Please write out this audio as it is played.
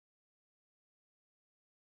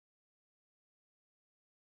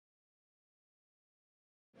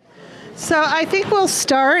So I think we'll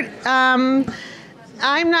start.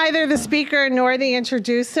 I'm neither the speaker nor the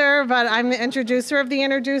introducer, but I'm the introducer of the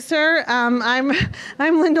introducer. I'm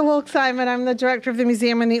Linda Wilk-Simon. I'm the director of the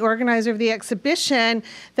museum and the organizer of the exhibition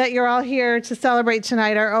that you're all here to celebrate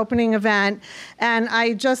tonight, our opening event. And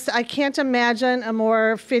I can't imagine a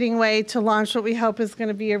more fitting way to launch what we hope is going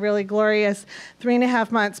to be a really glorious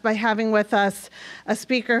 3.5 months by having with us a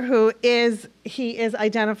speaker who is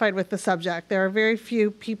identified with the subject. There are very few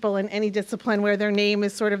people in any discipline where their name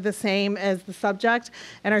is sort of the same as the subject.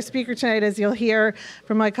 And our speaker tonight, as you'll hear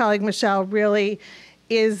from my colleague Michelle, really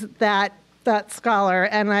is that scholar.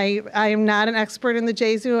 And I am not an expert in the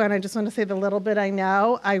Jesu, and I just want to say the little bit I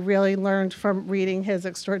know, I really learned from reading his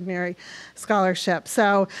extraordinary scholarship.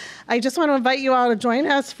 So I just want to invite you all to join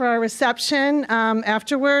us for our reception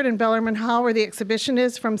afterward in Bellarmine Hall, where the exhibition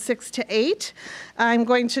is, from 6 to 8. I'm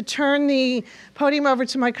going to turn the podium over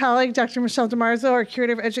to my colleague, Dr. Michelle DiMarzo, our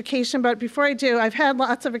curator of education. But before I do, I've had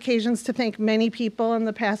lots of occasions to thank many people in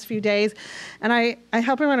the past few days, and I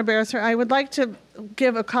hope I won't embarrass her. I would like to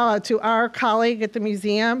give a call out to our colleague at the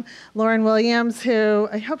museum, Lauren Williams, who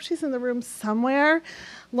I hope she's in the room somewhere.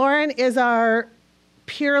 Lauren is our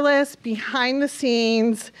peerless, behind the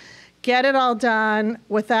scenes, get it all done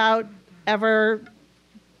without ever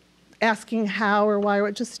asking how or why,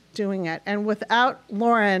 we're just doing it. And without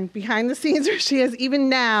Lauren behind the scenes where she is even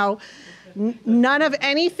now, none of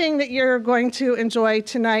anything that you're going to enjoy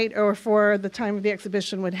tonight or for the time of the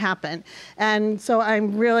exhibition would happen. And so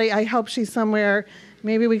I hope she's somewhere.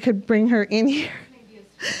 Maybe we could bring her in here.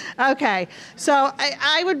 Okay, so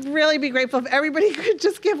I would really be grateful if everybody could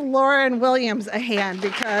just give Lauren Williams a hand,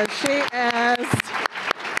 because she is,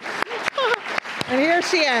 and here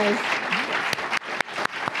she is.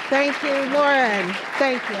 Thank you, Lauren.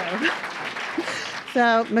 Thank you.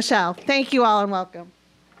 So, Michelle, thank you all and welcome.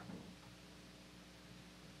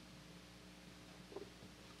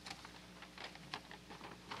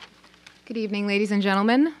 Good evening, ladies and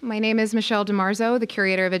gentlemen. My name is Michelle DiMarzo, the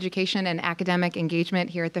Curator of Education and Academic Engagement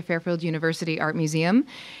here at the Fairfield University Art Museum,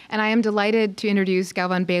 and I am delighted to introduce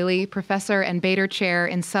Gauvin Bailey, Professor and Bader Chair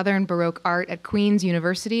in Southern Baroque Art at Queen's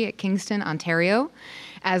University at Kingston, Ontario.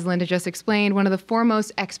 As Linda just explained, one of the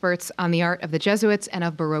foremost experts on the art of the Jesuits and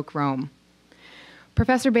of Baroque Rome.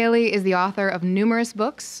 Professor Bailey is the author of numerous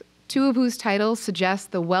books, two of whose titles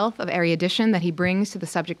suggest the wealth of erudition that he brings to the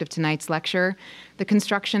subject of tonight's lecture, the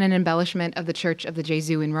construction and embellishment of the Church of the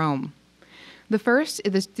Jesu in Rome. The first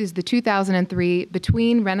is the 2003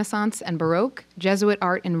 Between Renaissance and Baroque, Jesuit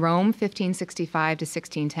Art in Rome, 1565 to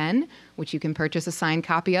 1610, which you can purchase a signed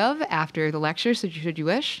copy of after the lecture, should you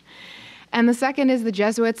wish. And the second is The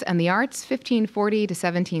Jesuits and the Arts, 1540 to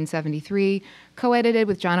 1773, co-edited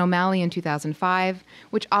with John O'Malley in 2005,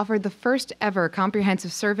 which offered the first ever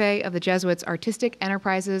comprehensive survey of the Jesuits' artistic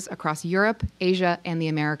enterprises across Europe, Asia, and the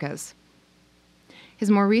Americas. His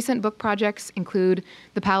more recent book projects include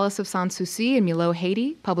The Palace of Sans Souci in Millau,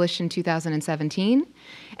 Haiti, published in 2017,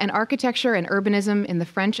 and Architecture and Urbanism in the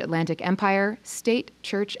French Atlantic Empire, State,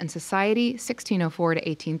 Church, and Society, 1604 to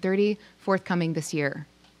 1830, forthcoming this year.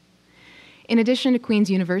 In addition to Queen's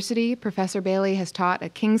University, Professor Bailey has taught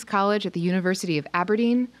at King's College at the University of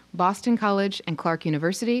Aberdeen, Boston College, and Clark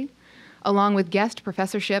University, along with guest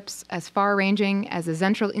professorships as far-ranging as the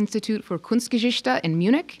Zentrale Institut für Kunstgeschichte in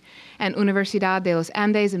Munich and Universidad de los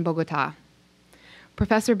Andes in Bogotá.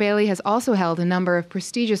 Professor Bailey has also held a number of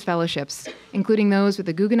prestigious fellowships, including those with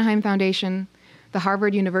the Guggenheim Foundation, the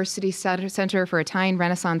Harvard University Center for Italian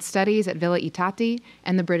Renaissance Studies at Villa Itati,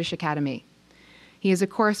 and the British Academy. He is a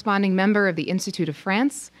corresponding member of the Institute of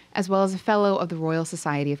France, as well as a fellow of the Royal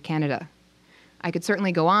Society of Canada. I could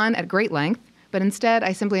certainly go on at great length, but instead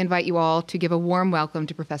I simply invite you all to give a warm welcome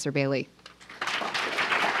to Professor Bailey.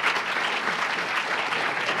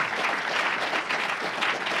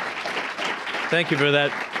 Thank you for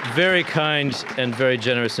that very kind and very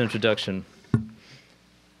generous introduction.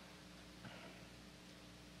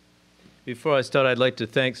 Before I start, I'd like to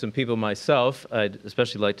thank some people myself. I'd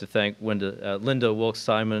especially like to thank Linda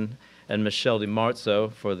Wilk-Simon and Michelle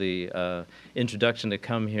DiMarzo for the introduction to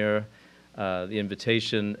come here, the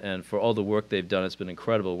invitation, and for all the work they've done. It's been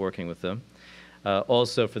incredible working with them.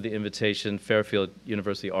 Also for the invitation, Fairfield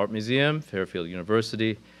University Art Museum, Fairfield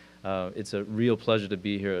University. It's a real pleasure to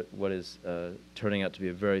be here at what is turning out to be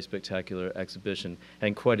a very spectacular exhibition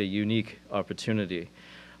and quite a unique opportunity.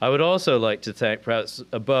 I would also like to thank, perhaps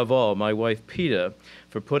above all, my wife, Peta,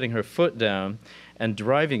 for putting her foot down and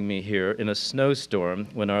driving me here in a snowstorm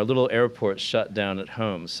when our little airport shut down at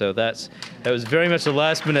home. So that was very much a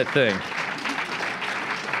last-minute thing.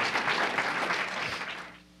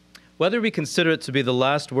 Whether we consider it to be the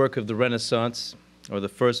last work of the Renaissance or the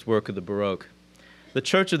first work of the Baroque. The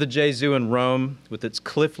Church of the Gesù in Rome, with its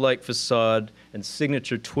cliff-like facade and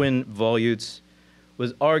signature twin volutes,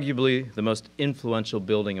 was arguably the most influential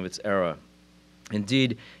building of its era.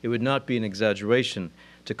 Indeed, it would not be an exaggeration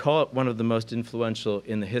to call it one of the most influential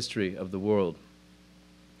in the history of the world.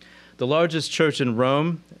 The largest church in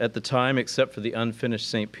Rome at the time, except for the unfinished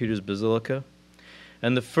St. Peter's Basilica,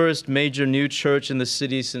 and the first major new church in the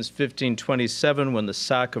city since 1527, when the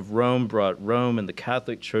sack of Rome brought Rome and the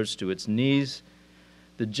Catholic Church to its knees,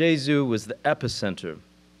 the Gesù was the epicenter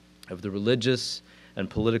of the religious and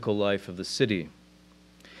political life of the city.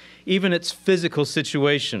 Even its physical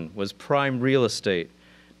situation was prime real estate,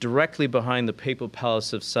 directly behind the papal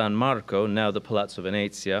palace of San Marco, now the Palazzo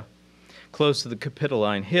Venezia, close to the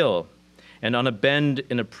Capitoline Hill, and on a bend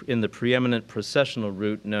in the preeminent processional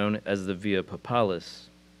route known as the Via Papalis.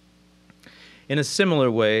 In a similar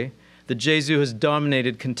way, the Gesù has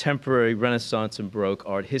dominated contemporary Renaissance and Baroque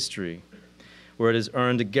art history, where it has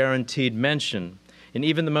earned a guaranteed mention in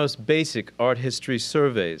even the most basic art history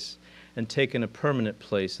surveys and taken a permanent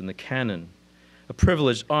place in the canon, a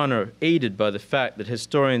privileged honor aided by the fact that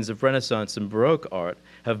historians of Renaissance and Baroque art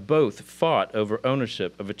have both fought over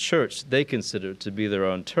ownership of a church they consider to be their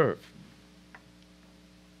own turf.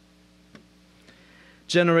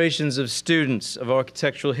 Generations of students of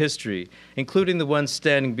architectural history, including the ones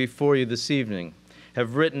standing before you this evening,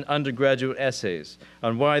 have written undergraduate essays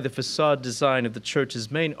on why the facade design of the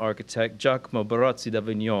church's main architect, Giacomo Barazzi da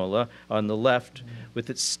Vignola, on the left, with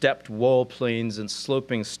its stepped wall planes and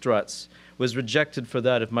sloping struts, was rejected for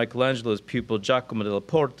that of Michelangelo's pupil Giacomo della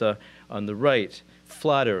Porta on the right,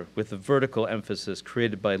 flatter with the vertical emphasis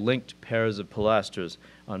created by linked pairs of pilasters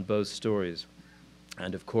on both stories,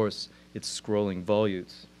 and of course, its scrolling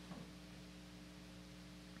volutes.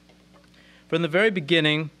 From the very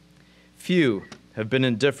beginning, few have been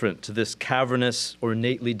indifferent to this cavernous,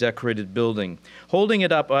 ornately decorated building, holding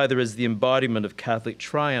it up either as the embodiment of Catholic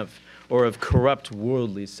triumph or of corrupt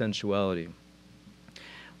worldly sensuality.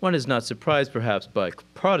 One is not surprised, perhaps, by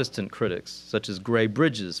Protestant critics, such as Grey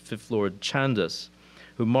Bridges' Fifth Lord Chandos,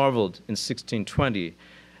 who marveled in 1620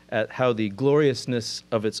 at how the gloriousness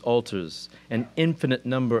of its altars, an infinite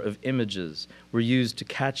number of images, were used to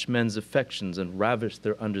catch men's affections and ravish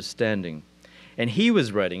their understanding. And he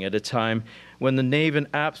was writing at a time when the nave and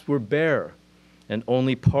apse were bare, and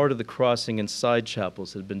only part of the crossing and side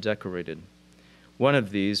chapels had been decorated. One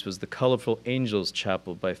of these was the colorful Angels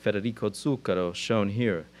Chapel by Federico Zuccaro, shown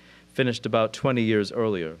here, finished about 20 years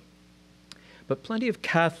earlier. But plenty of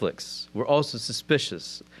Catholics were also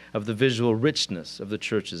suspicious of the visual richness of the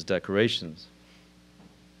church's decorations.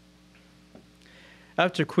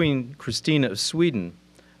 After Queen Christina of Sweden,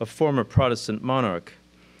 a former Protestant monarch,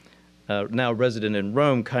 now resident in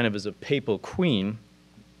Rome kind of as a papal queen,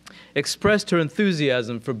 expressed her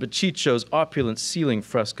enthusiasm for Boccicio's opulent ceiling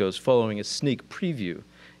frescoes following a sneak preview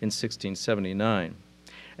in 1679.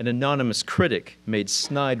 An anonymous critic made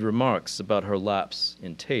snide remarks about her lapse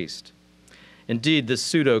in taste. Indeed, the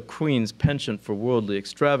pseudo-queen's penchant for worldly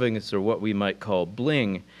extravagance, or what we might call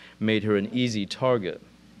bling, made her an easy target.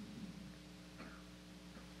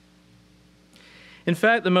 In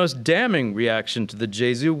fact, the most damning reaction to the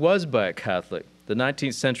Gesù was by a Catholic, the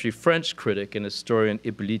 19th century French critic and historian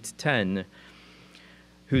Hippolyte Taine,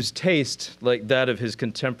 whose taste, like that of his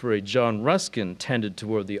contemporary John Ruskin, tended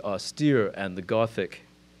toward the austere and the Gothic.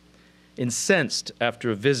 Incensed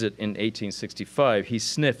after a visit in 1865, he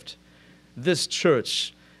sniffed, "This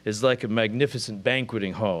church is like a magnificent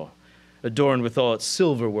banqueting hall, adorned with all its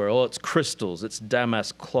silverware, all its crystals, its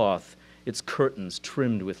damask cloth, its curtains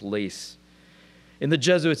trimmed with lace. In the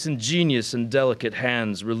Jesuits' ingenious and delicate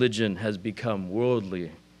hands, religion has become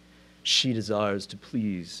worldly. She desires to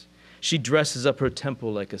please. She dresses up her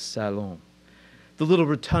temple like a salon. The little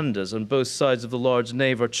rotundas on both sides of the large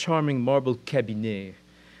nave are charming marble cabinets,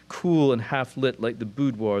 cool and half-lit like the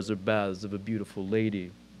boudoirs or baths of a beautiful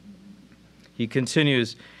lady." He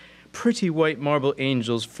continues, "Pretty white marble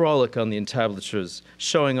angels frolic on the entablatures,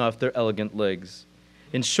 showing off their elegant legs.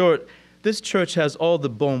 In short, this church has all the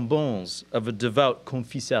bonbons of a devout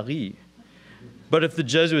confiserie. But if the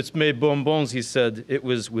Jesuits made bonbons," he said, "it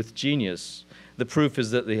was with genius. The proof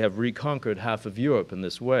is that they have reconquered half of Europe in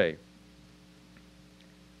this way."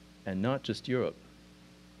 And not just Europe.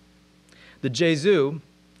 The Gesù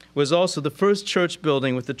was also the first church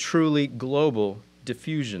building with a truly global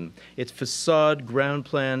diffusion. Its facade, ground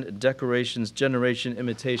plan, decorations, generation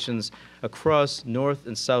imitations across North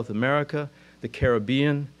and South America, the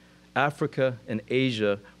Caribbean, Africa, and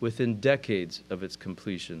Asia within decades of its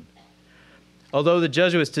completion. Although the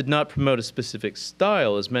Jesuits did not promote a specific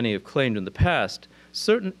style, as many have claimed in the past,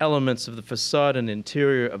 certain elements of the facade and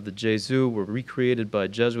interior of the Gesù were recreated by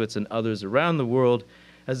Jesuits and others around the world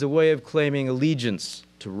as a way of claiming allegiance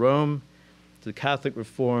to Rome, to the Catholic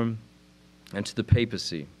Reform, and to the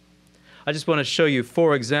papacy. I just want to show you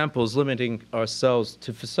 4 examples limiting ourselves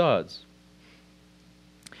to facades.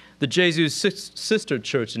 The Jesu's sister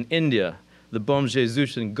church in India, the Bom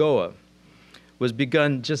Jesus in Goa, was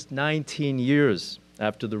begun just 19 years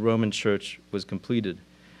after the Roman Church was completed,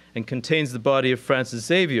 and contains the body of Francis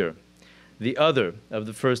Xavier, the other of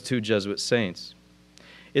the first 2 Jesuit saints.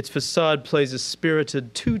 Its facade plays a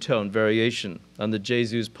spirited 2-tone variation on the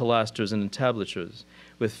Jesu's pilasters and entablatures,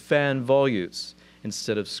 with fan volutes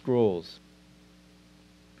instead of scrolls.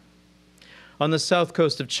 On the south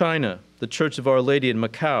coast of China, the Church of Our Lady in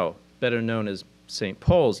Macau, better known as St.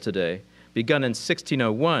 Paul's today, begun in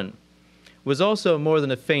 1601, was also more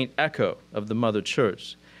than a faint echo of the Mother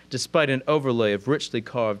Church, despite an overlay of richly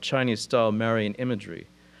carved Chinese-style Marian imagery,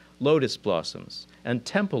 lotus blossoms, and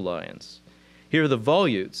temple lions. Here the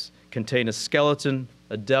volutes contain a skeleton,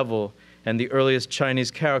 a devil, and the earliest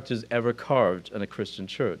Chinese characters ever carved in a Christian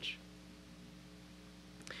church.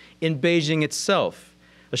 In Beijing itself,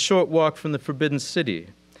 a short walk from the Forbidden City,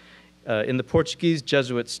 in the Portuguese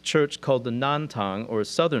Jesuits' church called the Nantang, or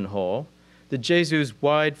Southern Hall, the Jesu's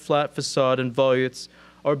wide, flat facade and volutes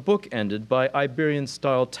are bookended by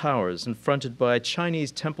Iberian-style towers and fronted by a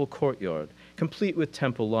Chinese temple courtyard, complete with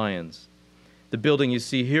temple lions. The building you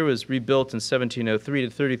see here was rebuilt in 1703 to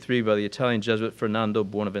 33 by the Italian Jesuit Fernando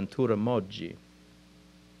Buonaventura Moggi.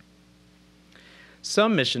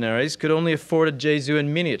 Some missionaries could only afford a Gesù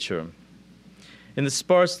in miniature. In the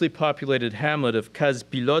sparsely populated hamlet of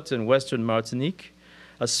Caze-Pilote in western Martinique,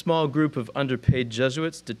 a small group of underpaid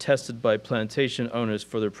Jesuits, detested by plantation owners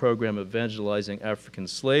for their program of evangelizing African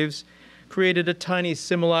slaves, created a tiny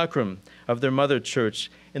simulacrum of their mother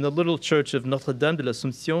church in the little church of Notre-Dame de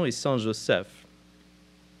l'Assomption et Saint-Joseph.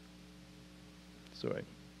 Sorry.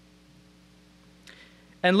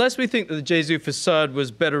 Unless we think that the Gesù facade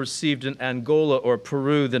was better received in Angola or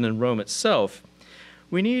Peru than in Rome itself,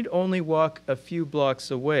 we need only walk a few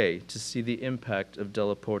blocks away to see the impact of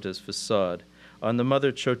Della Porta's facade on the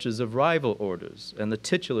mother churches of rival orders and the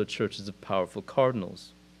titular churches of powerful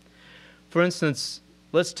cardinals. For instance,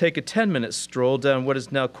 let's take a 10-minute stroll down what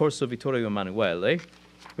is now Corso Vittorio Emanuele,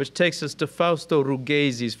 which takes us to Fausto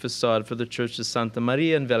Rughesi's facade for the Church of Santa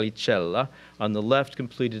Maria in Vallicella, on the left,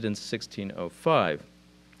 completed in 1605,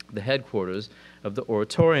 the headquarters of the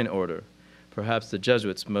Oratorian order, perhaps the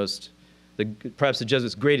Jesuits'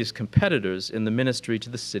 greatest competitors in the ministry to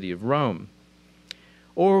the city of Rome.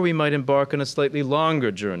 Or we might embark on a slightly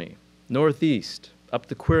longer journey, northeast, up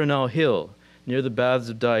the Quirinal Hill, near the Baths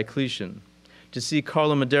of Diocletian, to see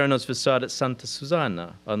Carlo Maderno's facade at Santa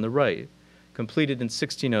Susanna on the right, completed in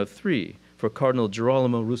 1603 for Cardinal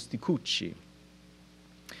Girolamo Rusticucci.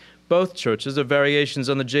 Both churches are variations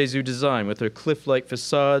on the Gesù design, with their cliff-like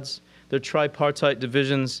facades, their tripartite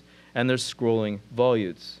divisions, and their scrolling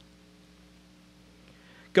volutes.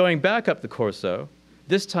 Going back up the Corso,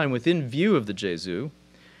 this time within view of the Gesù,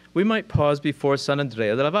 we might pause before San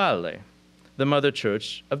Andrea della Valle, the mother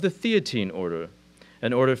church of the Theatine order,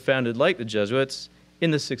 an order founded, like the Jesuits,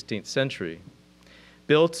 in the 16th century.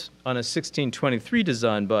 Built on a 1623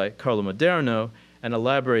 design by Carlo Maderno and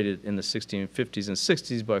elaborated in the 1650s and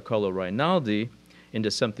 60s by Carlo Rinaldi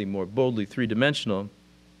into something more boldly three-dimensional,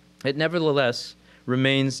 it nevertheless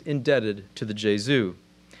remains indebted to the Gesù,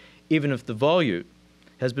 even if the volute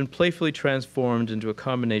has been playfully transformed into a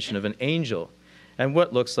combination of an angel and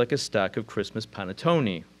what looks like a stack of Christmas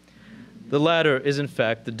panettone. The latter is, in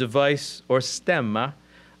fact, the device or stemma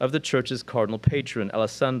of the church's cardinal patron,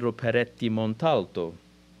 Alessandro Peretti Montalto.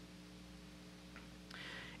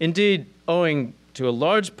 Indeed, owing to a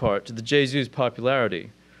large part to the Jesu's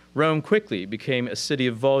popularity, Rome quickly became a city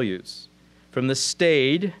of volutes, from the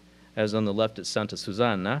staid, as on the left at Santa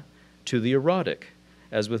Susanna, to the erotic,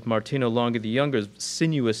 as with Martino Longa the Younger's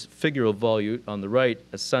sinuous figural volute on the right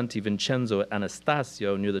at Santi Vincenzo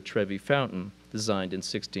Anastasio near the Trevi Fountain, designed in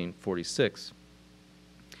 1646.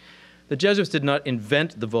 The Jesuits did not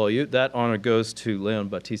invent the volute. That honor goes to Leon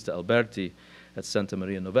Battista Alberti at Santa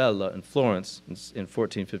Maria Novella in Florence in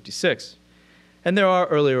 1456. And there are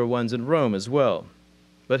earlier ones in Rome as well.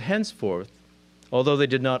 But henceforth, although they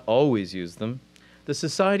did not always use them, the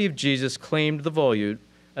Society of Jesus claimed the volute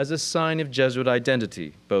as a sign of Jesuit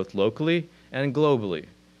identity, both locally and globally,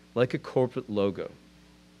 like a corporate logo.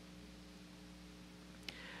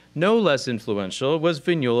 No less influential was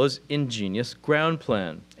Vignola's ingenious ground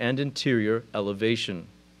plan and interior elevation.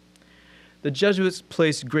 The Jesuits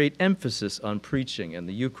placed great emphasis on preaching and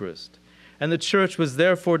the Eucharist, and the church was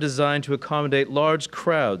therefore designed to accommodate large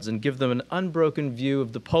crowds and give them an unbroken view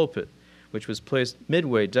of the pulpit, which was placed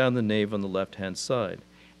midway down the nave on the left-hand side,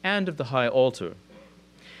 and of the high altar.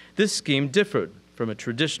 This scheme differed from a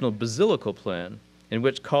traditional basilical plan, in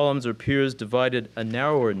which columns or piers divided a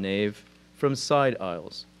narrower nave from side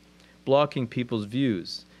aisles, blocking people's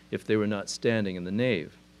views if they were not standing in the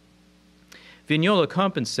nave. Vignola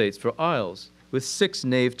compensates for aisles with 6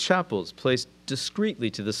 nave chapels placed discreetly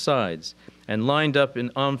to the sides and lined up in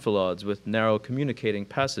enfilades with narrow communicating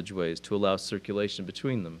passageways to allow circulation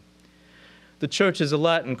between them. The church is a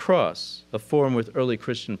Latin cross, a form with early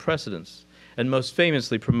Christian precedents, and most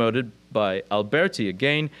famously promoted by Alberti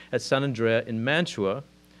again at San Andrea in Mantua,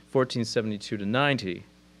 1472-90,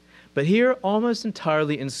 but here almost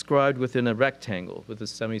entirely inscribed within a rectangle with a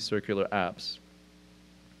semicircular apse.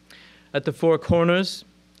 At the 4 corners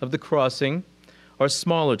of the crossing are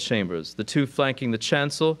smaller chambers, the 2 flanking the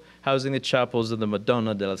chancel, housing the chapels of the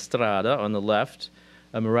Madonna della Strada on the left,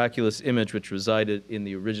 a miraculous image which resided in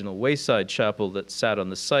the original wayside chapel that sat on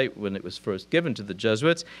the site when it was first given to the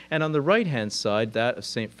Jesuits, and on the right-hand side, that of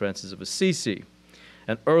St. Francis of Assisi,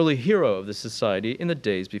 an early hero of the society in the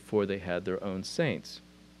days before they had their own saints.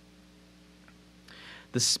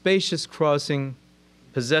 The spacious crossing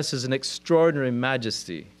possesses an extraordinary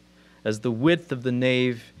majesty, as the width of the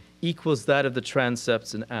nave equals that of the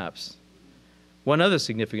transepts and apse. One other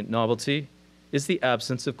significant novelty is the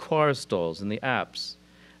absence of choir stalls in the apse,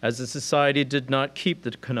 as the society did not keep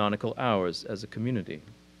the canonical hours as a community.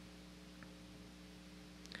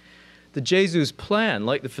 The Jesuits' plan,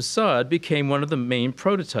 like the facade, became one of the main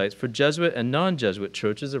prototypes for Jesuit and non-Jesuit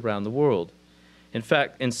churches around the world. In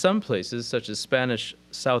fact, in some places, such as Spanish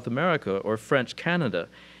South America or French Canada,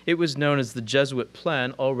 it was known as the Jesuit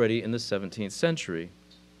plan already in the 17th century.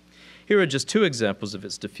 Here are just 2 examples of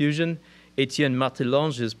its diffusion: Étienne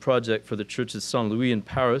Martelange's project for the Church of Saint-Louis in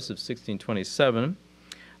Paris of 1627,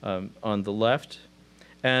 on the left,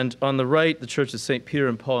 and on the right, the Church of St. Peter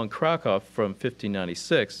and Paul in Krakow from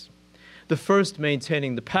 1596. The first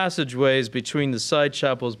maintaining the passageways between the side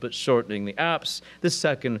chapels but shortening the apse, the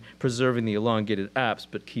second preserving the elongated apse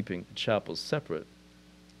but keeping the chapels separate.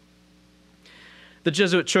 The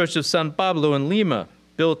Jesuit Church of San Pablo in Lima,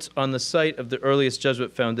 built on the site of the earliest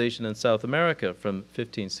Jesuit foundation in South America from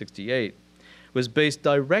 1568, was based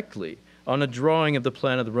directly on a drawing of the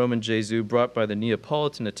plan of the Roman Gesù brought by the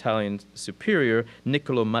Neapolitan Italian superior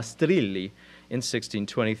Niccolo Mastrilli in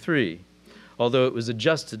 1623, although it was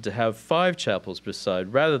adjusted to have 5 chapels per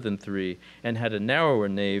side rather than 3 and had a narrower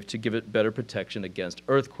nave to give it better protection against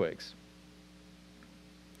earthquakes.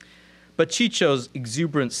 But Cicco's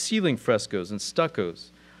exuberant ceiling frescoes and stuccos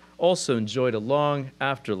also enjoyed a long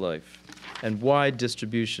afterlife and wide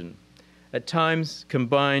distribution, at times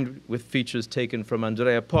combined with features taken from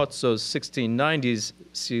Andrea Pozzo's 1690s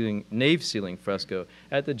nave ceiling fresco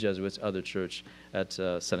at the Jesuits' other church at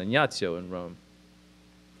San Ignazio in Rome.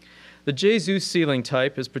 The Gesù ceiling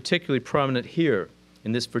type is particularly prominent here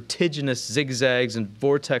in this vertiginous zigzags and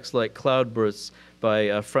vortex-like cloudbursts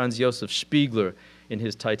by Franz Josef Spiegler in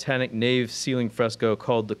his Titanic nave ceiling fresco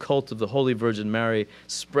called The Cult of the Holy Virgin Mary,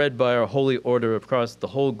 spread by our Holy Order across the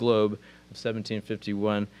whole globe of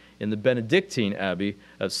 1751 in the Benedictine Abbey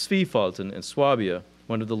of Zwiefalten in Swabia,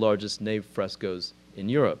 one of the largest nave frescoes in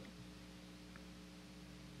Europe.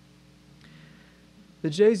 The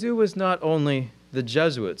Gesù was not only the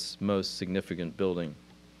Jesuits' most significant building.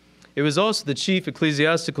 It was also the chief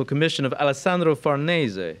ecclesiastical commission of Alessandro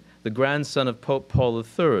Farnese, the grandson of Pope Paul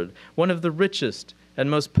III, one of the richest and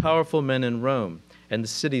most powerful men in Rome, and the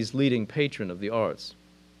city's leading patron of the arts.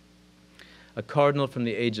 A cardinal from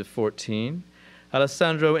the age of 14,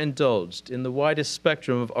 Alessandro indulged in the widest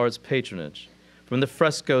spectrum of arts patronage, from the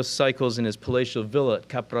fresco cycles in his palatial villa at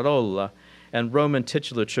Caprarola and Roman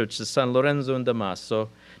titular church of San Lorenzo in Damaso,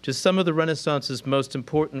 to some of the Renaissance's most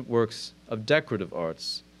important works of decorative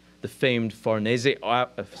arts, the famed Farnese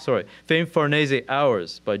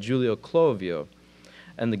Hours by Giulio Clovio,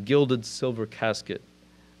 and the gilded silver casket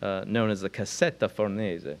known as the Cassetta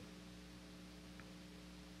Farnese.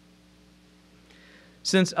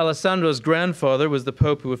 Since Alessandro's grandfather was the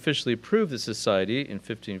pope who officially approved the society in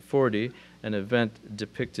 1540, an event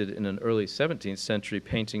depicted in an early 17th century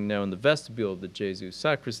painting now in the vestibule of the Gesù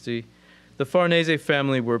sacristy, the Farnese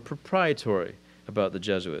family were proprietary about the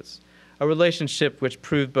Jesuits, a relationship which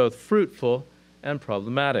proved both fruitful and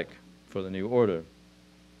problematic for the new order.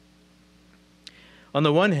 On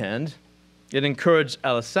the one hand, it encouraged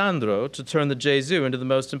Alessandro to turn the Gesù into the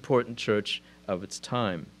most important church of its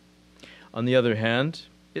time. On the other hand,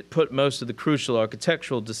 it put most of the crucial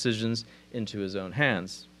architectural decisions into his own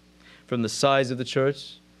hands, from the size of the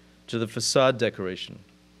church to the facade decoration.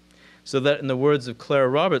 So that, in the words of Clara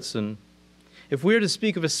Robertson, if we are to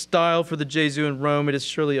speak of a style for the Gesù in Rome, it is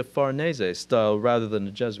surely a Farnese style rather than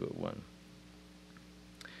a Jesuit one.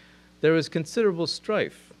 There was considerable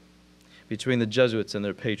strife between the Jesuits and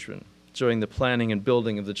their patron during the planning and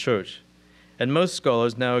building of the church, and most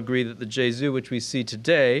scholars now agree that the Gesù which we see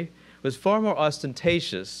today was far more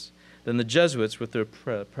ostentatious than the Jesuits, with their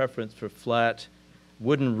preference for flat,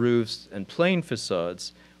 wooden roofs and plain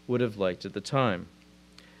facades, would have liked at the time.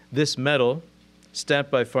 This medal, stamped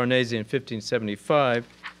by Farnese in 1575,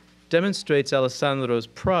 demonstrates Alessandro's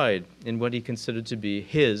pride in what he considered to be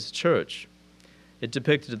his church. It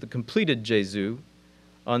depicted the completed Gesù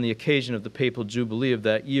on the occasion of the papal jubilee of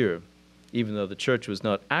that year, even though the church was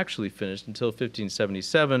not actually finished until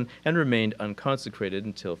 1577 and remained unconsecrated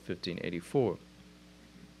until 1584.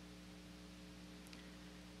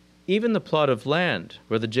 Even the plot of land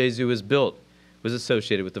where the Gesù was built was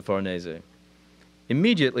associated with the Farnese.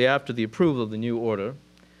 Immediately after the approval of the new order,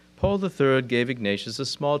 Paul III gave Ignatius a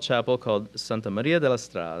small chapel called Santa Maria della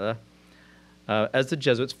Strada as the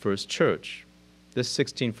Jesuits' first church. This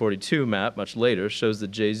 1642 map, much later, shows the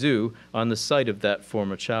Gesù on the site of that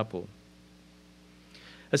former chapel.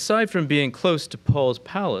 Aside from being close to Paul's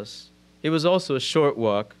palace, it was also a short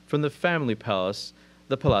walk from the family palace,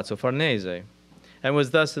 the Palazzo Farnese, and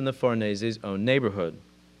was thus in the Farnese's own neighborhood.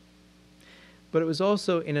 But it was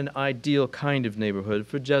also in an ideal kind of neighborhood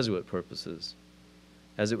for Jesuit purposes,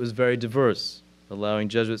 as it was very diverse, allowing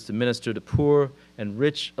Jesuits to minister to poor and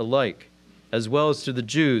rich alike, as well as to the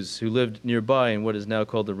Jews who lived nearby in what is now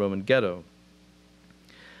called the Roman ghetto.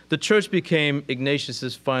 The church became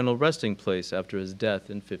Ignatius's final resting place after his death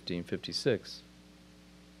in 1556.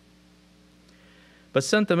 But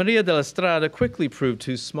Santa Maria della Strada quickly proved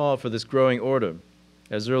too small for this growing order.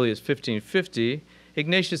 As early as 1550,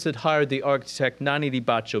 Ignatius had hired the architect Nanni di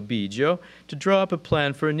Baccio Biggio to draw up a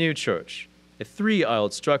plan for a new church, a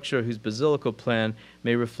three-aisled structure whose basilical plan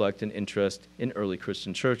may reflect an interest in early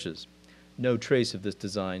Christian churches. No trace of this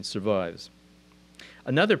design survives.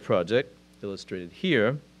 Another project, illustrated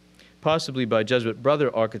here, possibly by Jesuit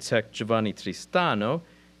brother architect Giovanni Tristano,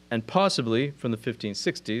 and possibly from the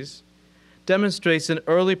 1560s, demonstrates an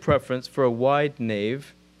early preference for a wide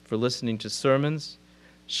nave for listening to sermons,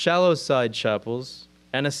 shallow side chapels,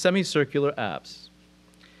 and a semicircular apse.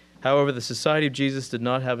 However, the Society of Jesus did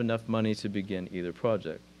not have enough money to begin either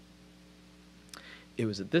project. It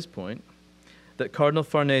was at this point that Cardinal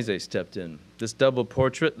Farnese stepped in. This double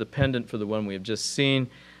portrait, the pendant for the one we have just seen,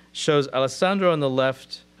 shows Alessandro on the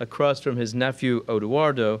left across from his nephew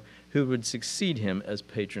Odoardo, who would succeed him as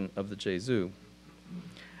patron of the Gesù.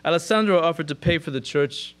 Alessandro offered to pay for the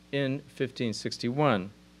church in 1561,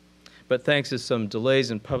 but thanks to some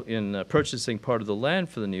delays in purchasing part of the land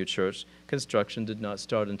for the new church, construction did not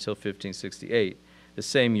start until 1568, the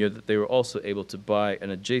same year that they were also able to buy an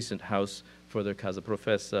adjacent house for their casa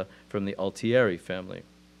professa from the Altieri family.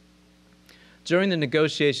 During the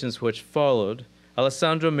negotiations which followed,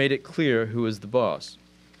 Alessandro made it clear who was the boss.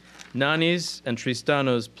 Nanni's and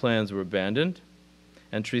Tristano's plans were abandoned,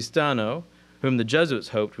 and Tristano, whom the Jesuits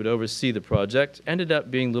hoped would oversee the project, ended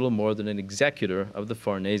up being little more than an executor of the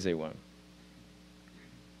Farnese one.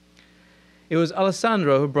 It was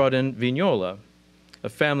Alessandro who brought in Vignola, a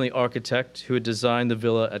family architect who had designed the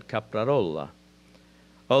villa at Caprarola.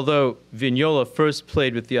 Although Vignola first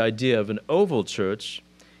played with the idea of an oval church,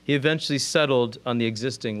 he eventually settled on the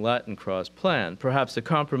existing Latin cross plan, perhaps a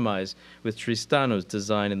compromise with Tristano's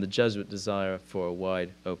design and the Jesuit desire for a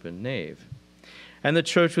wide open nave. And the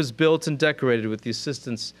church was built and decorated with the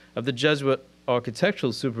assistance of the Jesuit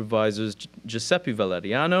architectural supervisors Giuseppe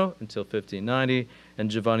Valeriano until 1590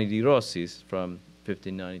 and Giovanni di Rossi from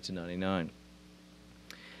 1590 to 99.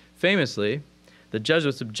 Famously, the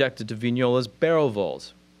Jesuits objected to Vignola's barrel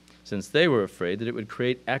vault, since they were afraid that it would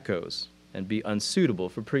create echoes and be unsuitable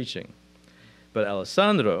for preaching. But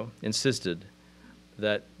Alessandro insisted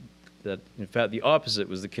that in fact the opposite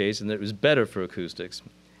was the case and that it was better for acoustics,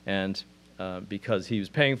 and because he was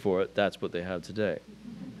paying for it, that's what they have today.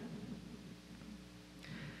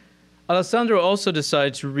 Alessandro also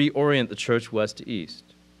decided to reorient the church west to east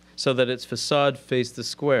so that its facade faced the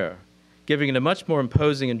square, giving it a much more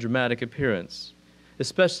imposing and dramatic appearance,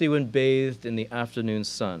 especially when bathed in the afternoon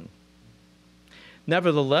sun.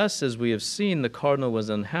 Nevertheless, as we have seen, the cardinal was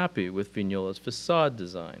unhappy with Vignola's facade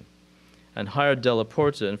design and hired Della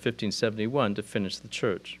Porta in 1571 to finish the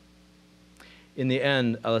church. In the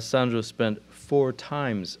end, Alessandro spent 4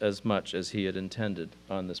 times as much as he had intended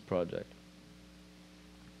on this project.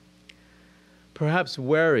 Perhaps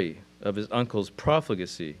wary of his uncle's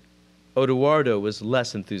profligacy, Odoardo was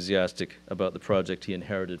less enthusiastic about the project he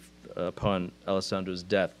inherited upon Alessandro's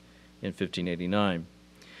death in 1589,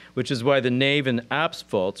 which is why the nave and apse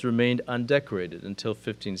vaults remained undecorated until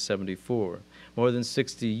 1574, more than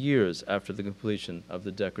 60 years after the completion of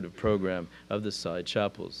the decorative program of the side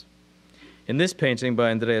chapels. In this painting by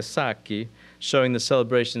Andrea Sacchi, showing the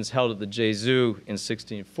celebrations held at the Gesù in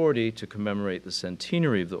 1640 to commemorate the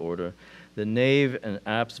centenary of the order, the nave and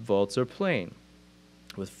apse vaults are plain,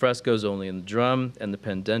 with frescoes only in the drum and the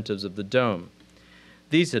pendentives of the dome.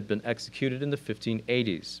 These had been executed in the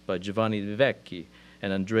 1580s by Giovanni Vecchi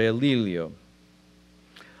and Andrea Lilio.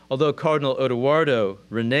 Although Cardinal Odoardo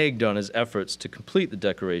reneged on his efforts to complete the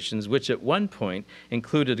decorations, which at one point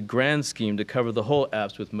included a grand scheme to cover the whole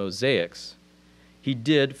apse with mosaics, he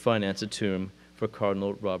did finance a tomb for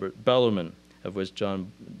Cardinal Robert Bellarmine, of which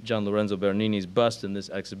Gian Lorenzo Bernini's bust in this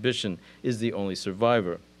exhibition is the only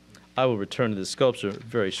survivor. I will return to this sculpture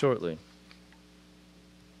very shortly.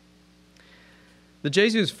 The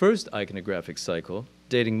Jesuits' first iconographic cycle,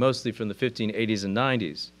 dating mostly from the 1580s and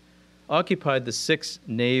 90s, occupied the 6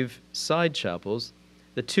 nave side chapels,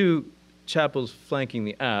 the 2 chapels flanking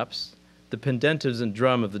the apse, the pendentives and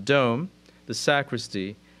drum of the dome, the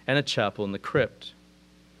sacristy, and a chapel in the crypt.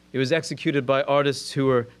 It was executed by artists who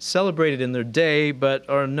were celebrated in their day but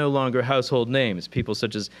are no longer household names, people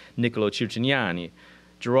such as Niccolo Circiniani,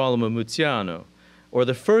 Girolamo Muziano, or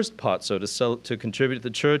the first Pozzo to contribute to the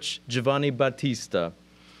church, Giovanni Battista.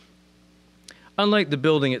 Unlike the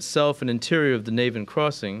building itself and interior of the nave and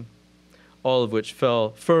crossing, all of which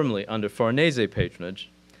fell firmly under Farnese patronage,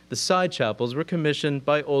 the side chapels were commissioned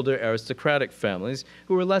by older aristocratic families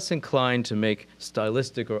who were less inclined to make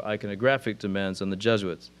stylistic or iconographic demands on the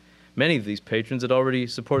Jesuits. Many of these patrons had already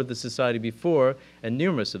supported the society before, and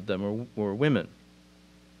numerous of them were women.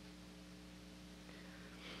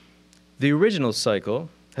 The original cycle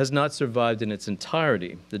has not survived in its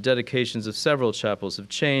entirety. The dedications of several chapels have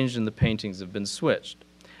changed and the paintings have been switched,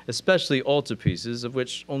 especially altarpieces, of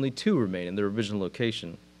which only 2 remain in their original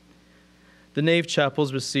location. The nave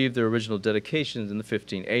chapels received their original dedications in the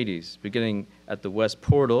 1580s. Beginning at the west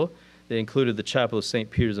portal, they included the chapel of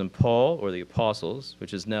St. Peter and Paul, or the Apostles,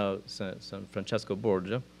 which is now San Francesco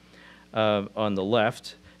Borgia, on the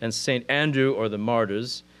left, and St. Andrew, or the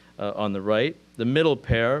Martyrs, on the right. The middle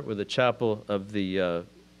pair were the chapel of the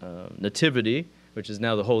Nativity, which is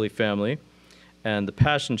now the Holy Family, and the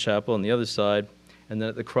Passion Chapel on the other side, and then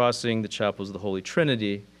at the crossing, the chapels of the Holy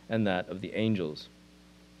Trinity and that of the Angels.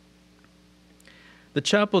 The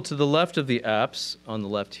chapel to the left of the apse, on the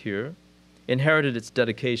left here, inherited its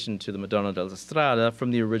dedication to the Madonna della Strada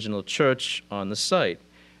from the original church on the site,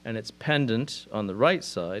 and its pendant on the right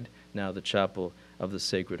side, now the Chapel of the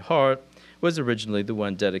Sacred Heart, was originally the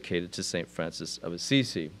one dedicated to St. Francis of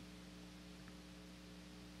Assisi.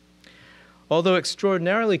 Although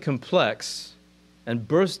extraordinarily complex and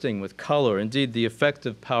bursting with color, indeed the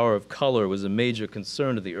effective power of color was a major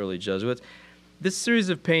concern of the early Jesuits, this series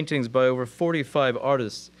of paintings by over 45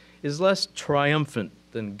 artists is less triumphant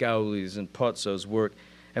than Gauli's and Pozzo's work,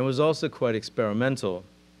 and was also quite experimental.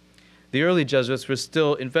 The early Jesuits were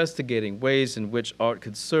still investigating ways in which art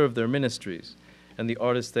could serve their ministries, and the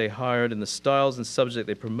artists they hired and the styles and subject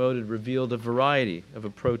they promoted revealed a variety of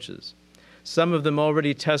approaches. Some of them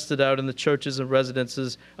already tested out in the churches and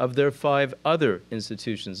residences of their 5 other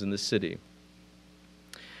institutions in the city.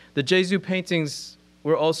 The Gesù paintings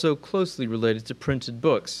were also closely related to printed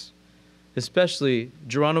books, especially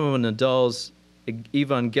Geronimo Nadal's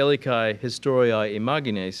Evangelicae Historiae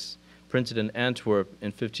Imagines, printed in Antwerp in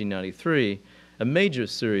 1593, a major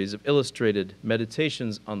series of illustrated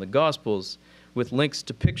meditations on the Gospels with links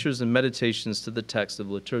to pictures and meditations to the text of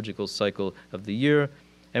the liturgical cycle of the year,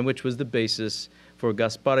 and which was the basis for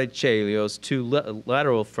Gaspare Celio's 2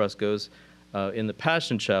 lateral frescoes in the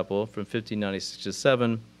Passion Chapel from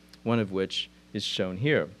 1596-7, one of which is shown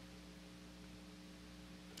here.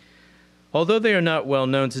 Although they are not well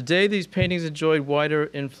known today, these paintings enjoyed wider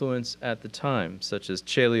influence at the time, such as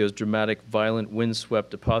Celio's dramatic, violent,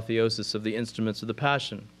 windswept apotheosis of the instruments of the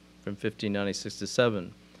Passion from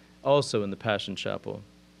 1596-7, also in the Passion Chapel,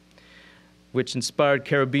 which inspired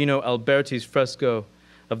Cherubino Alberti's fresco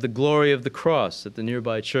of the glory of the cross at the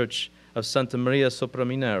nearby church of Santa Maria sopra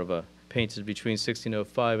Minerva, painted between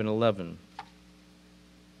 1605 and 11.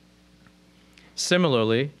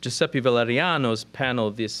 Similarly, Giuseppe Valeriano's panel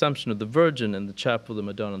of the Assumption of the Virgin in the Chapel of the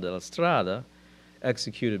Madonna della Strada,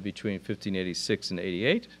 executed between 1586 and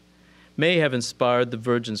 88, may have inspired the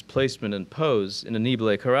Virgin's placement and pose in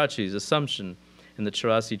Annibale Carracci's Assumption in the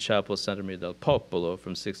Cerasi Chapel of Santa Maria del Popolo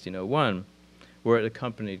from 1601, where it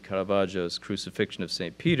accompanied Caravaggio's Crucifixion of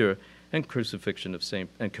St. Peter and Conversion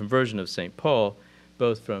of St. Paul,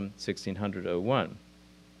 both from 1601.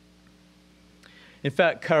 In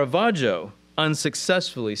fact, Caravaggio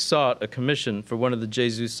unsuccessfully sought a commission for one of the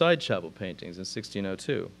Gesù side chapel paintings in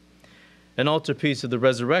 1602, an altarpiece of the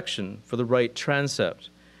Resurrection for the right transept,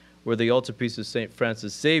 where the altarpiece of St.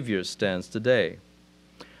 Francis Xavier stands today.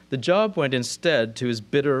 The job went instead to his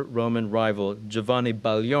bitter Roman rival Giovanni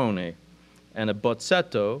Baglione, and a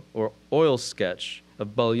bozzetto, or oil sketch,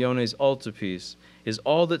 of Baglione's altarpiece is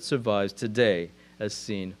all that survives today, as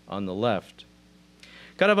seen on the left.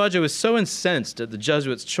 Caravaggio was so incensed at the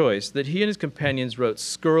Jesuits' choice that he and his companions wrote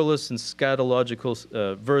scurrilous and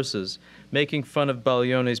scatological verses, making fun of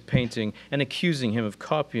Baglione's painting and accusing him of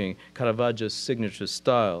copying Caravaggio's signature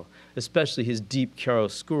style, especially his deep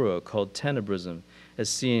chiaroscuro called tenebrism, as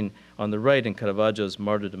seen on the right in Caravaggio's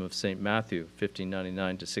Martyrdom of St. Matthew,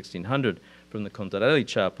 1599 to 1600, from the Contarelli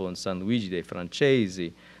Chapel in San Luigi dei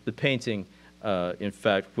Francesi, the painting, in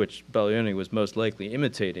fact, which Baglione was most likely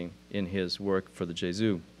imitating in his work for the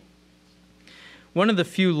Gesù. One of the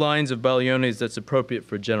few lines of Baglione's that's appropriate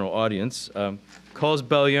for a general audience calls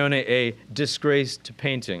Baglione a disgrace to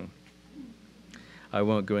painting. I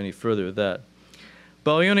won't go any further with that.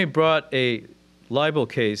 Baglione brought a libel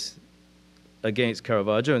case against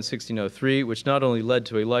Caravaggio in 1603, which not only led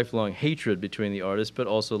to a lifelong hatred between the artists, but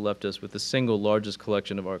also left us with the single largest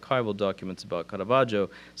collection of archival documents about Caravaggio,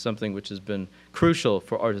 something which has been crucial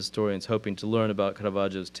for art historians hoping to learn about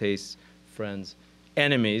Caravaggio's tastes, friends,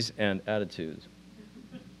 enemies, and attitudes.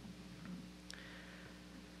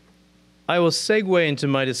 I will segue into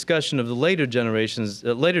my discussion of the later decorations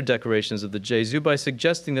of the Gesù by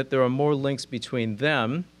suggesting that there are more links between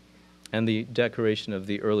them and the decoration of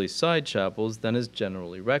the early side chapels than is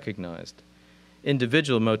generally recognized.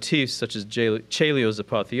 Individual motifs such as Celio's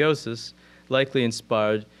apotheosis likely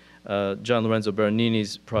inspired Gian Lorenzo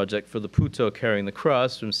Bernini's project for the Puto carrying the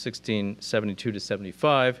cross from 1672 to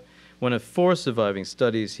 75, one of 4 surviving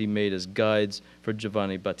studies he made as guides for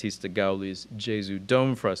Giovanni Battista Gauli's Gesù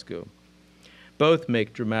dome fresco. Both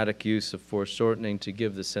make dramatic use of foreshortening to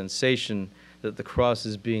give the sensation that the cross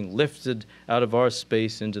is being lifted out of our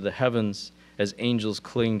space into the heavens as angels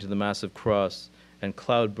cling to the massive cross and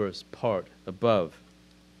cloudbursts part above.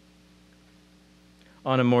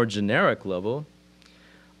 On a more generic level,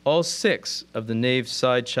 all 6 of the nave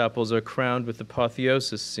side chapels are crowned with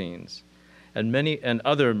apotheosis scenes and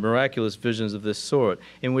other miraculous visions of this sort,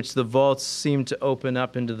 in which the vaults seem to open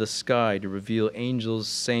up into the sky to reveal angels,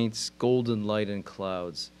 saints, golden light, and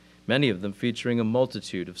clouds, many of them featuring a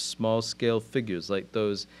multitude of small-scale figures like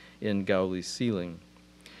those in Gauli's ceiling.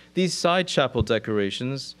 These side chapel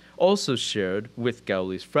decorations also shared, with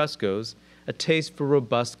Gauli's frescoes, a taste for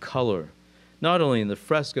robust color, not only in the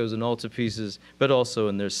frescoes and altarpieces, but also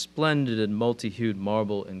in their splendid and multi-hued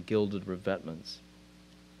marble and gilded revetments.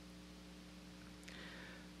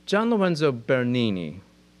 Gian Lorenzo Bernini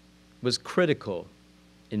was critical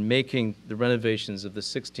in making the renovations of the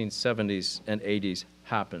 1670s and 80s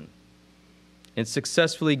happen, in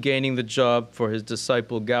successfully gaining the job for his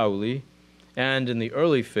disciple Gauli, and in the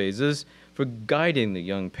early phases for guiding the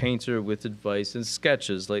young painter with advice and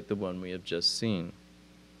sketches like the one we have just seen.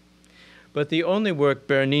 But the only work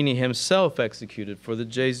Bernini himself executed for the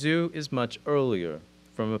Gesù is much earlier,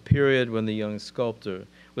 from a period when the young sculptor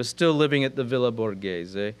was still living at the Villa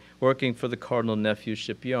Borghese, working for the cardinal nephew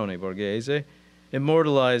Scipione Borghese,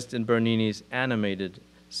 immortalized in Bernini's animated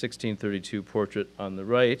 1632 portrait on the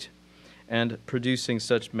right, and producing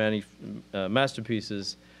such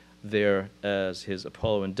masterpieces there as his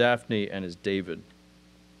Apollo and Daphne and his David.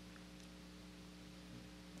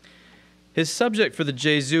 His subject for the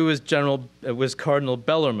Gesù was Cardinal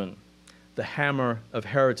Bellarmine, the hammer of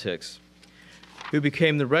heretics, who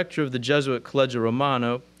became the rector of the Jesuit Collegio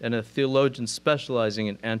Romano and a theologian specializing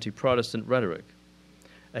in anti-Protestant rhetoric.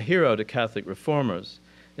 A hero to Catholic reformers,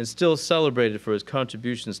 and still celebrated for his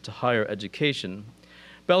contributions to higher education,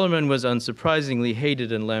 Bellarmine was unsurprisingly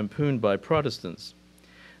hated and lampooned by Protestants.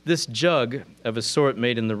 This jug, of a sort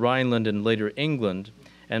made in the Rhineland and later England,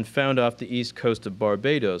 and found off the east coast of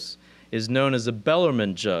Barbados, is known as a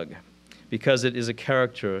Bellarmine jug, because it is a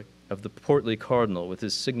caricature of the portly cardinal with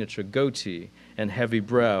his signature goatee and heavy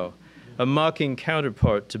brow, a mocking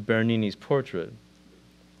counterpart to Bernini's portrait.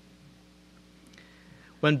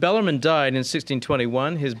 When Bellarmine died in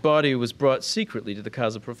 1621, his body was brought secretly to the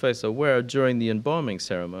Casa Profesa, where, during the embalming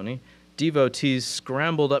ceremony, devotees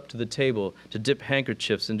scrambled up to the table to dip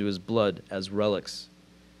handkerchiefs into his blood as relics.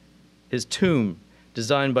 His tomb,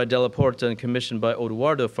 designed by Della Porta and commissioned by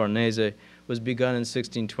Odoardo Farnese, was begun in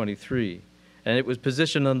 1623, and it was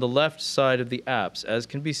positioned on the left side of the apse, as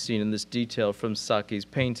can be seen in this detail from Sacchi's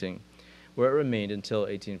painting, where it remained until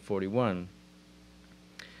 1841.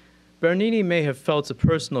 Bernini may have felt a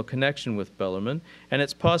personal connection with Bellarmine, and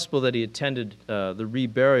it's possible that he attended the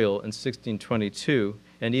reburial in 1622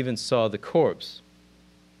 and even saw the corpse.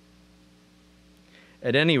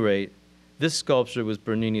 At any rate, this sculpture was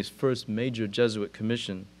Bernini's first major Jesuit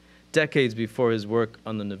commission, decades before his work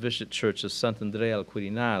on the novitiate church of Sant'Andrea al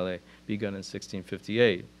Quirinale, begun in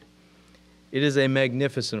 1658. It is a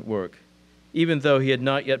magnificent work, even though he had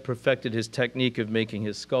not yet perfected his technique of making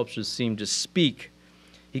his sculptures seem to speak.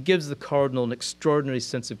 He gives the cardinal an extraordinary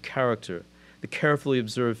sense of character, the carefully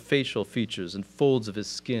observed facial features and folds of his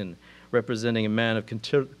skin, representing a man of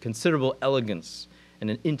considerable elegance and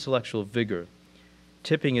an intellectual vigor,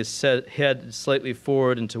 tipping his head slightly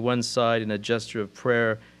forward and to one side in a gesture of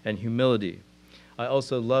prayer and humility. I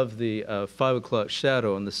also love the 5 o'clock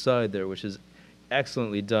shadow on the side there, which is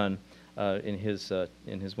excellently done in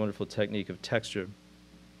his wonderful technique of texture.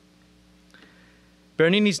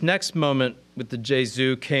 Bernini's next moment with the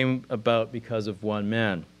Gesù came about because of one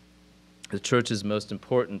man, the church's most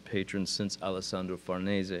important patron since Alessandro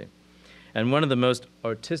Farnese, and one of the most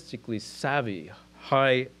artistically savvy,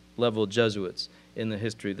 high-level Jesuits in the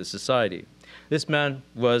history of the society. This man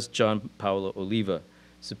was John Paolo Oliva,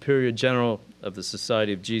 Superior General of the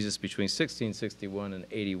Society of Jesus between 1661 and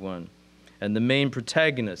 81, and the main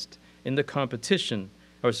protagonist in the completion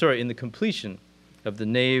of the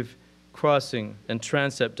nave, crossing, and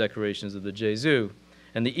transept decorations of the Gesù,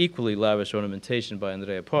 and the equally lavish ornamentation by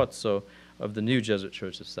Andrea Pozzo of the new Jesuit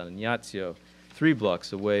church of San Ignazio, 3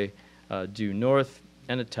 blocks away, due north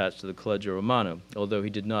and attached to the Collegio Romano, although he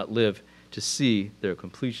did not live to see their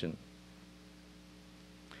completion.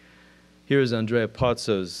 Here is Andrea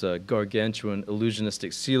Pozzo's gargantuan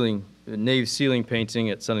illusionistic nave ceiling painting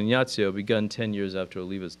at San Ignazio, begun 10 years after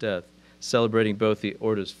Oliva's death, celebrating both the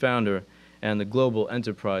order's founder and the global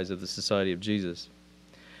enterprise of the Society of Jesus.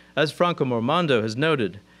 As Franco Mormando has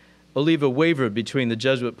noted, Oliva wavered between the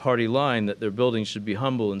Jesuit party line that their buildings should be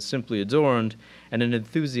humble and simply adorned, and an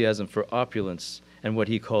enthusiasm for opulence and what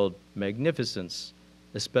he called magnificence,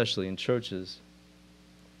 especially in churches.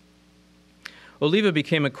 Oliva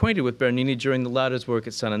became acquainted with Bernini during the latter's work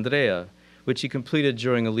at San Andrea, which he completed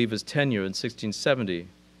during Oliva's tenure in 1670,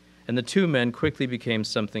 and the two men quickly became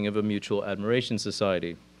something of a mutual admiration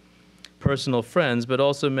society. Personal friends, but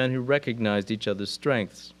also men who recognized each other's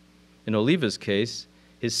strengths. In Oliva's case,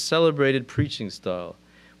 his celebrated preaching style,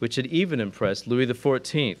 which had even impressed Louis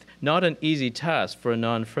XIV, not an easy task for a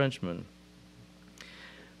non-Frenchman.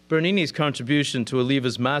 Bernini's contribution to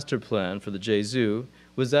Oliva's master plan for the Gesù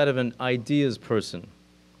was that of an ideas person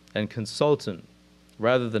and consultant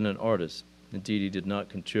rather than an artist. Indeed, he did not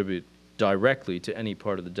contribute directly to any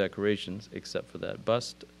part of the decorations except for that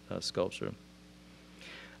bust sculpture.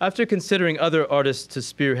 After considering other artists to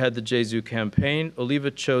spearhead the Gesù campaign, Oliva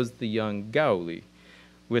chose the young Gauli,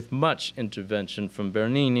 with much intervention from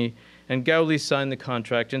Bernini, and Gauli signed the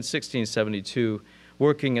contract in 1672,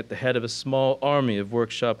 working at the head of a small army of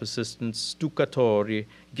workshop assistants, stuccatori,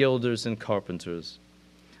 gilders, and carpenters.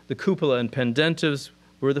 The cupola and pendentives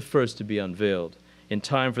were the first to be unveiled, in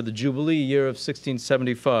time for the Jubilee year of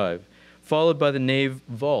 1675, followed by the nave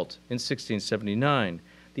vault in 1679,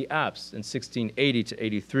 the apse in 1680 to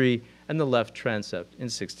 83, and the left transept in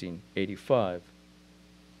 1685.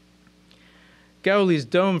 Gauli's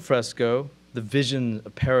dome fresco, The Vision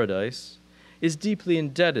of Paradise, is deeply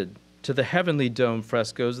indebted to the heavenly dome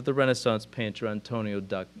frescoes of the Renaissance painter Antonio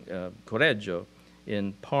da Correggio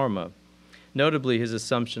in Parma, notably his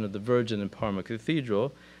Assumption of the Virgin in Parma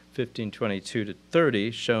Cathedral, 1522 to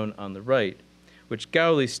 30, shown on the right, which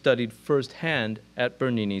Gauli studied firsthand at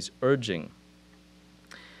Bernini's urging.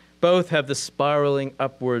 Both have the spiraling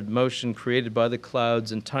upward motion created by the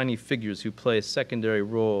clouds and tiny figures who play a secondary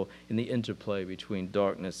role in the interplay between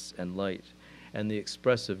darkness and light, and the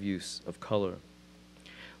expressive use of color.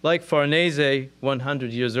 Like Farnese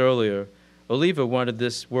 100 years earlier, Oliva wanted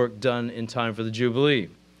this work done in time for the Jubilee,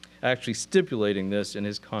 actually stipulating this in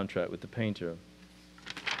his contract with the painter.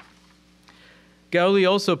 Gauli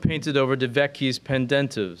also painted over De Vecchi's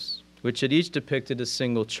pendentives, which had each depicted a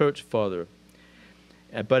single church father.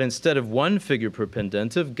 But instead of one figure per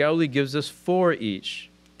pendentive, Gauli gives us 4 each,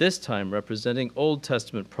 this time representing Old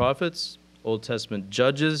Testament prophets, Old Testament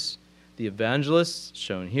judges, the evangelists,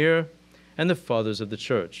 shown here, and the fathers of the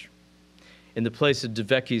church. In the place of De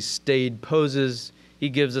Vecchi's staid poses, he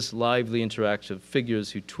gives us lively interactive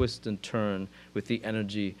figures who twist and turn with the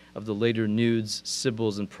energy of the later nudes,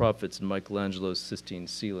 sibyls, and prophets in Michelangelo's Sistine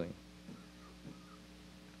ceiling.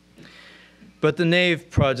 But the nave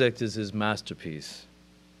project is his masterpiece,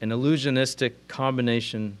 an illusionistic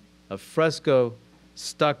combination of fresco,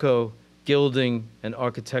 stucco, gilding, and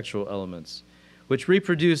architectural elements, which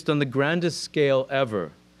reproduced on the grandest scale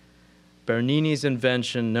ever Bernini's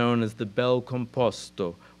invention known as the bel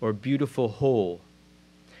composto, or beautiful whole.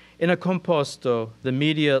 In a composto, the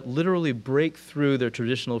media literally break through their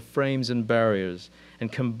traditional frames and barriers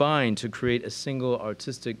and combine to create a single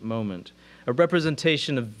artistic moment, a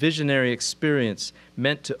representation of visionary experience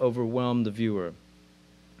meant to overwhelm the viewer.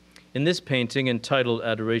 In this painting, entitled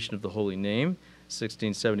Adoration of the Holy Name,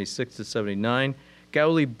 1676 to 79,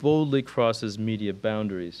 Gaudi boldly crosses media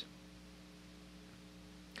boundaries.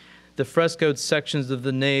 The frescoed sections of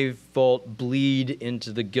the nave vault bleed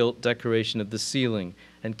into the gilt decoration of the ceiling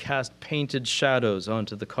and cast painted shadows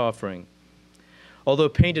onto the coffering. Although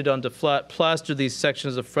painted onto flat plaster, these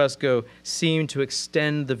sections of fresco seem to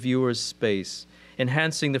extend the viewer's space,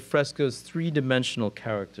 enhancing the fresco's three-dimensional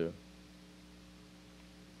character.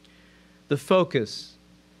 The focus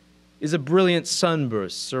is a brilliant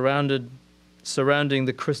sunburst surrounding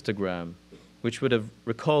the Christogram, which would have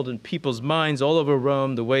recalled in people's minds all over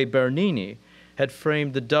Rome the way Bernini had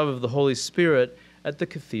framed the dove of the Holy Spirit at the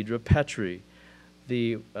Cathedra Petri,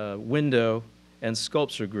 the window and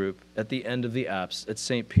sculpture group at the end of the apse at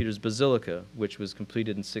St. Peter's Basilica, which was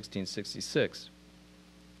completed in 1666.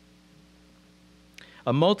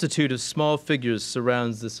 A multitude of small figures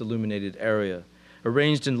surrounds this illuminated area,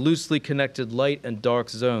 arranged in loosely connected light and dark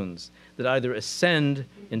zones that either ascend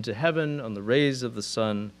into heaven on the rays of the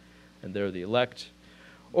sun, and they're the elect,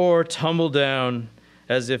 or tumble down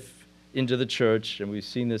as if into the church, and we've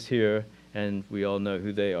seen this here, and we all know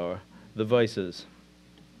who they are, the vices.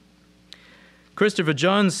 Christopher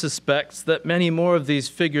Johns suspects that many more of these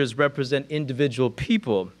figures represent individual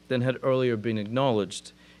people than had earlier been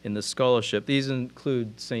acknowledged in the scholarship. These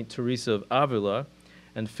include St. Teresa of Avila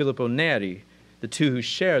and Filippo Neri, the two who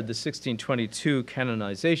shared the 1622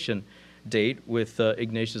 canonization date with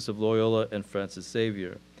Ignatius of Loyola and Francis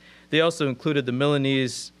Xavier. They also included the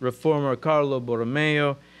Milanese reformer Carlo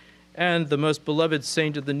Borromeo and the most beloved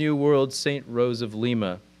saint of the New World, St. Rose of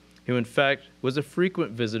Lima, who in fact was a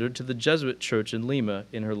frequent visitor to the Jesuit church in Lima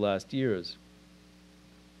in her last years.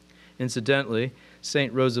 Incidentally,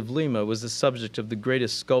 St. Rose of Lima was the subject of the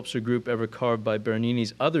greatest sculpture group ever carved by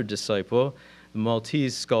Bernini's other disciple, the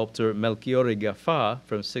Maltese sculptor Melchiorre Gaffa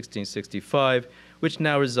from 1665, which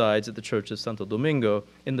now resides at the Church of Santo Domingo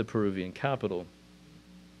in the Peruvian capital.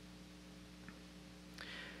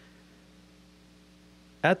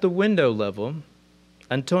 At the window level,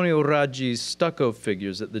 Antonio Raggi's stucco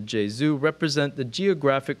figures at the Gesù represent the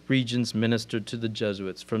geographic regions ministered to the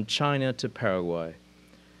Jesuits from China to Paraguay.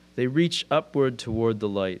 They reach upward toward the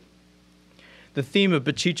light. The theme of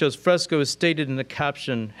Bacicio's fresco is stated in a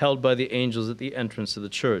caption held by the angels at the entrance of the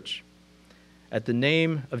church. At the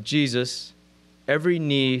name of Jesus, every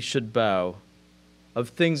knee should bow, of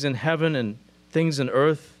things in heaven and things in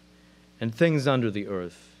earth and things under the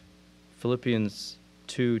earth. Philippians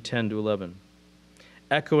 2:10-11.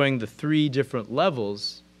 Echoing the three different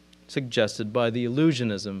levels suggested by the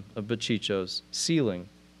illusionism of Bacicio's ceiling.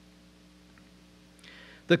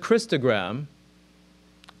 The Christogram,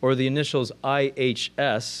 or the initials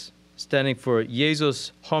IHS, standing for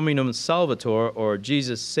Jesus Hominum Salvator, or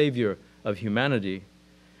Jesus Savior of Humanity,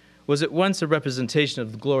 was at once a representation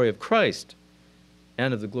of the glory of Christ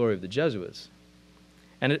and of the glory of the Jesuits.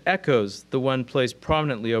 And it echoes the one placed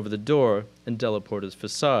prominently over the door in Della Porta's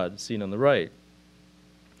facade, seen on the right.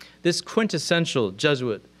 This quintessential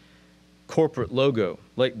Jesuit corporate logo,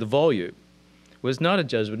 like the volute, was not a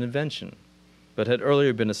Jesuit invention, but had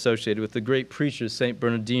earlier been associated with the great preacher St.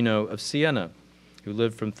 Bernardino of Siena, who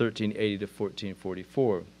lived from 1380 to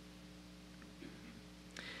 1444.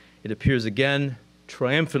 It appears again,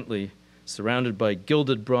 triumphantly, surrounded by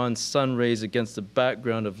gilded bronze sun rays against a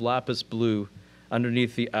background of lapis blue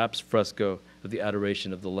underneath the apse fresco of the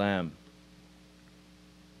Adoration of the Lamb.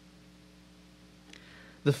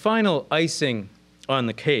 The final icing on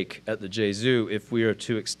the cake at the Gesù, if we are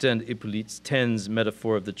to extend Hippolyte Taine's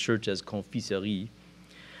metaphor of the church as confiserie,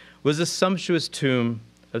 was a sumptuous tomb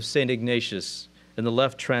of St. Ignatius in the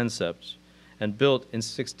left transept and built in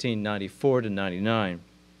 1694 to 99,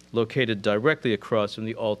 located directly across from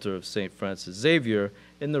the altar of St. Francis Xavier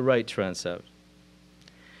in the right transept.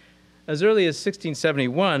 As early as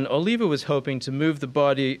 1671, Oliva was hoping to move the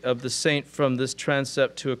body of the saint from this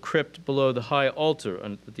transept to a crypt below the high altar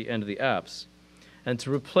at the end of the apse, and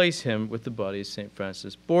to replace him with the body of St.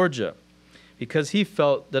 Francis Borgia, because he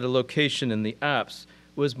felt that a location in the apse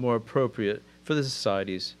was more appropriate for the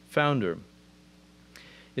society's founder.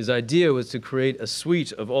 His idea was to create a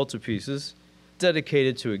suite of altarpieces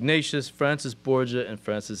dedicated to Ignatius, Francis Borgia, and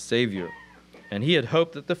Francis Xavier, and he had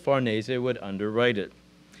hoped that the Farnese would underwrite it.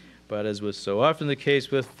 But as was so often the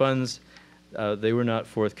case with funds they were not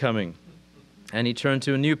forthcoming. And he turned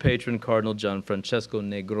to a new patron, Cardinal Gianfrancesco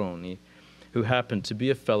Negroni, who happened to be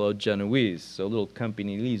a fellow Genoese, so a little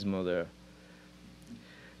campanilismo there.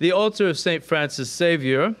 The altar of St. Francis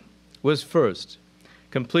Xavier was first,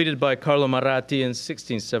 completed by Carlo Maratti in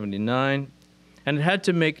 1679, and it had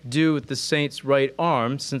to make do with the saint's right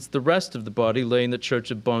arm since the rest of the body lay in the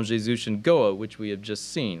Church of Bon Jesus in Goa, which we have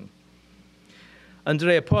just seen.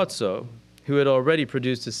 Andrea Pozzo, who had already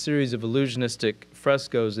produced a series of illusionistic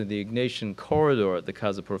frescoes in the Ignatian corridor at the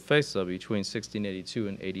Casa Professa between 1682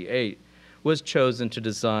 and 88, was chosen to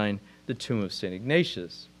design the tomb of St.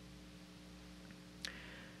 Ignatius.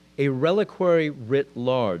 A reliquary writ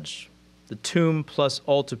large, the tomb plus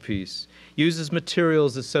altarpiece, uses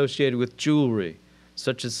materials associated with jewelry,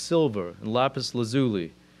 such as silver and lapis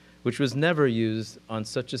lazuli, which was never used on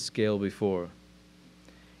such a scale before.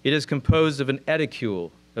 It is composed of an edicule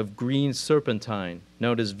of green serpentine,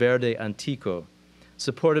 known as verde antico,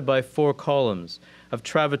 supported by 4 columns of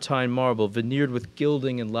travertine marble veneered with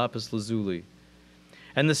gilding and lapis lazuli,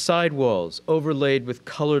 and the side walls overlaid with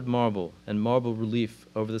colored marble and marble relief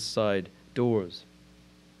over the side doors.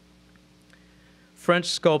 French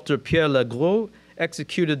sculptor Pierre Legros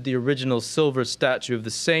executed the original silver statue of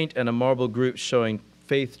the saint and a marble group showing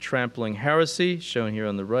faith-trampling heresy, shown here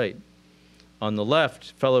on the right. On the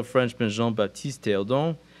left, fellow Frenchman Jean-Baptiste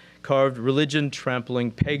Théodon carved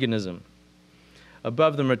religion-trampling paganism.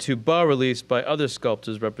 Above them are 2 bas-reliefs by other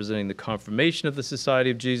sculptors representing the confirmation of the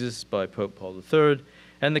Society of Jesus by Pope Paul III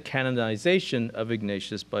and the canonization of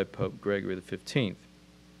Ignatius by Pope Gregory XV.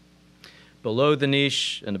 Below the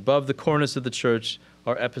niche and above the cornice of the church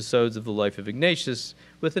are episodes of the life of Ignatius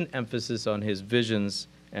with an emphasis on his visions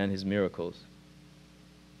and his miracles.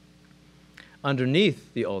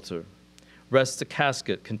 Underneath the altar rests a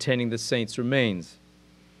casket containing the saint's remains.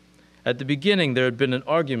 At the beginning, there had been an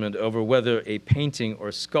argument over whether a painting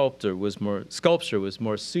or sculpture was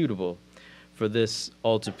more suitable for this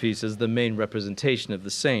altarpiece as the main representation of the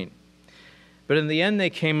saint. But in the end, they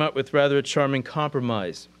came up with rather a charming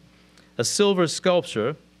compromise: a silver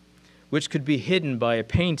sculpture which could be hidden by a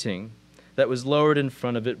painting that was lowered in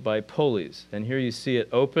front of it by pulleys. And here you see it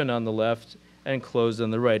open on the left and closed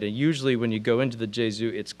on the right. And usually when you go into the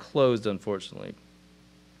Gesù, it's closed, unfortunately.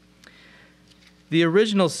 The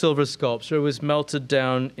original silver sculpture was melted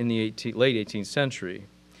down in the late 18th century.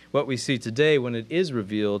 What we see today when it is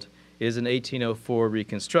revealed is an 1804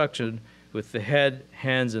 reconstruction with the head,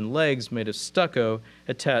 hands, and legs made of stucco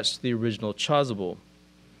attached to the original chasuble.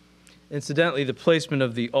 Incidentally, the placement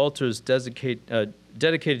of the altars dedicated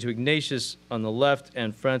to Ignatius on the left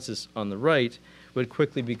and Francis on the right would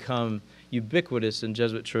quickly become ubiquitous in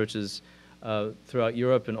Jesuit churches throughout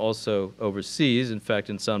Europe and also overseas. In fact,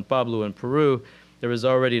 in San Pablo in Peru, there was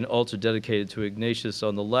already an altar dedicated to Ignatius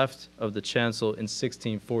on the left of the chancel in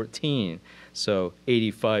 1614, so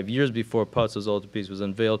 85 years before Pozzo's altarpiece was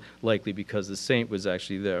unveiled, likely because the saint was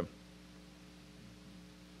actually there.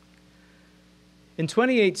 In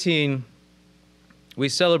 2018, we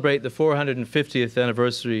celebrate the 450th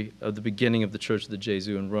anniversary of the beginning of the Church of the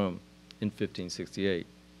Gesù in Rome in 1568.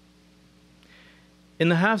 In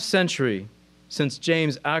the half-century since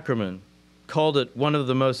James Ackerman called it one of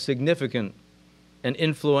the most significant and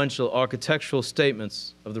influential architectural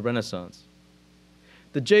statements of the Renaissance,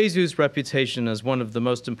 the Jesuits' reputation as one of the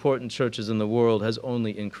most important churches in the world has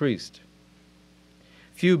only increased.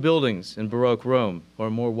 Few buildings in Baroque Rome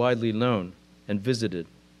are more widely known and visited,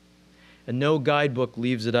 and no guidebook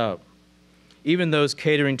leaves it out. Even those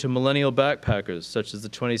catering to millennial backpackers, such as the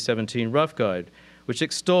 2017 Rough Guide, which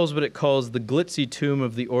extols what it calls the glitzy tomb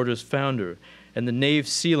of the order's founder, and the nave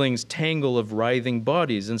ceiling's tangle of writhing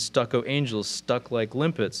bodies and stucco angels stuck like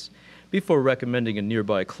limpets, before recommending a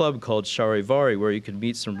nearby club called Charivari where you could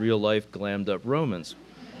meet some real-life glammed-up Romans.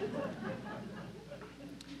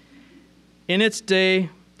 In its day,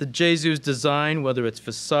 the Jesu's design, whether it's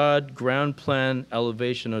facade, ground plan,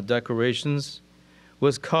 elevation, or decorations,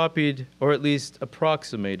 was copied, or at least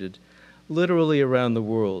approximated, literally around the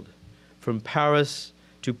world, from Paris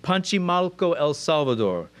to Panchimalco, El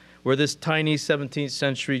Salvador, where this tiny 17th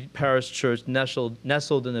century Paris church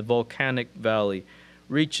nestled in a volcanic valley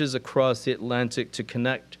reaches across the Atlantic to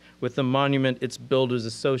connect with the monument its builders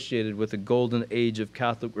associated with the golden age of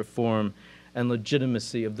Catholic reform and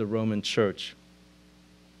legitimacy of the Roman Church.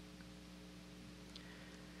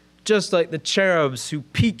 Just like the cherubs who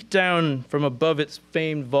peek down from above its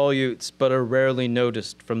famed volutes but are rarely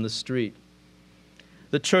noticed from the street,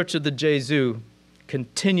 the Church of the Gesù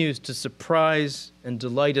continues to surprise and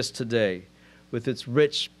delight us today with its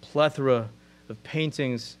rich plethora of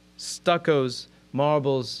paintings, stuccos,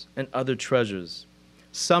 marbles, and other treasures,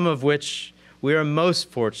 some of which we are most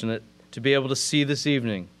fortunate to be able to see this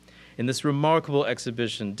evening in this remarkable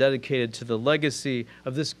exhibition dedicated to the legacy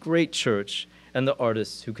of this great church and the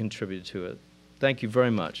artists who contributed to it. Thank you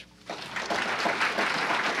very much.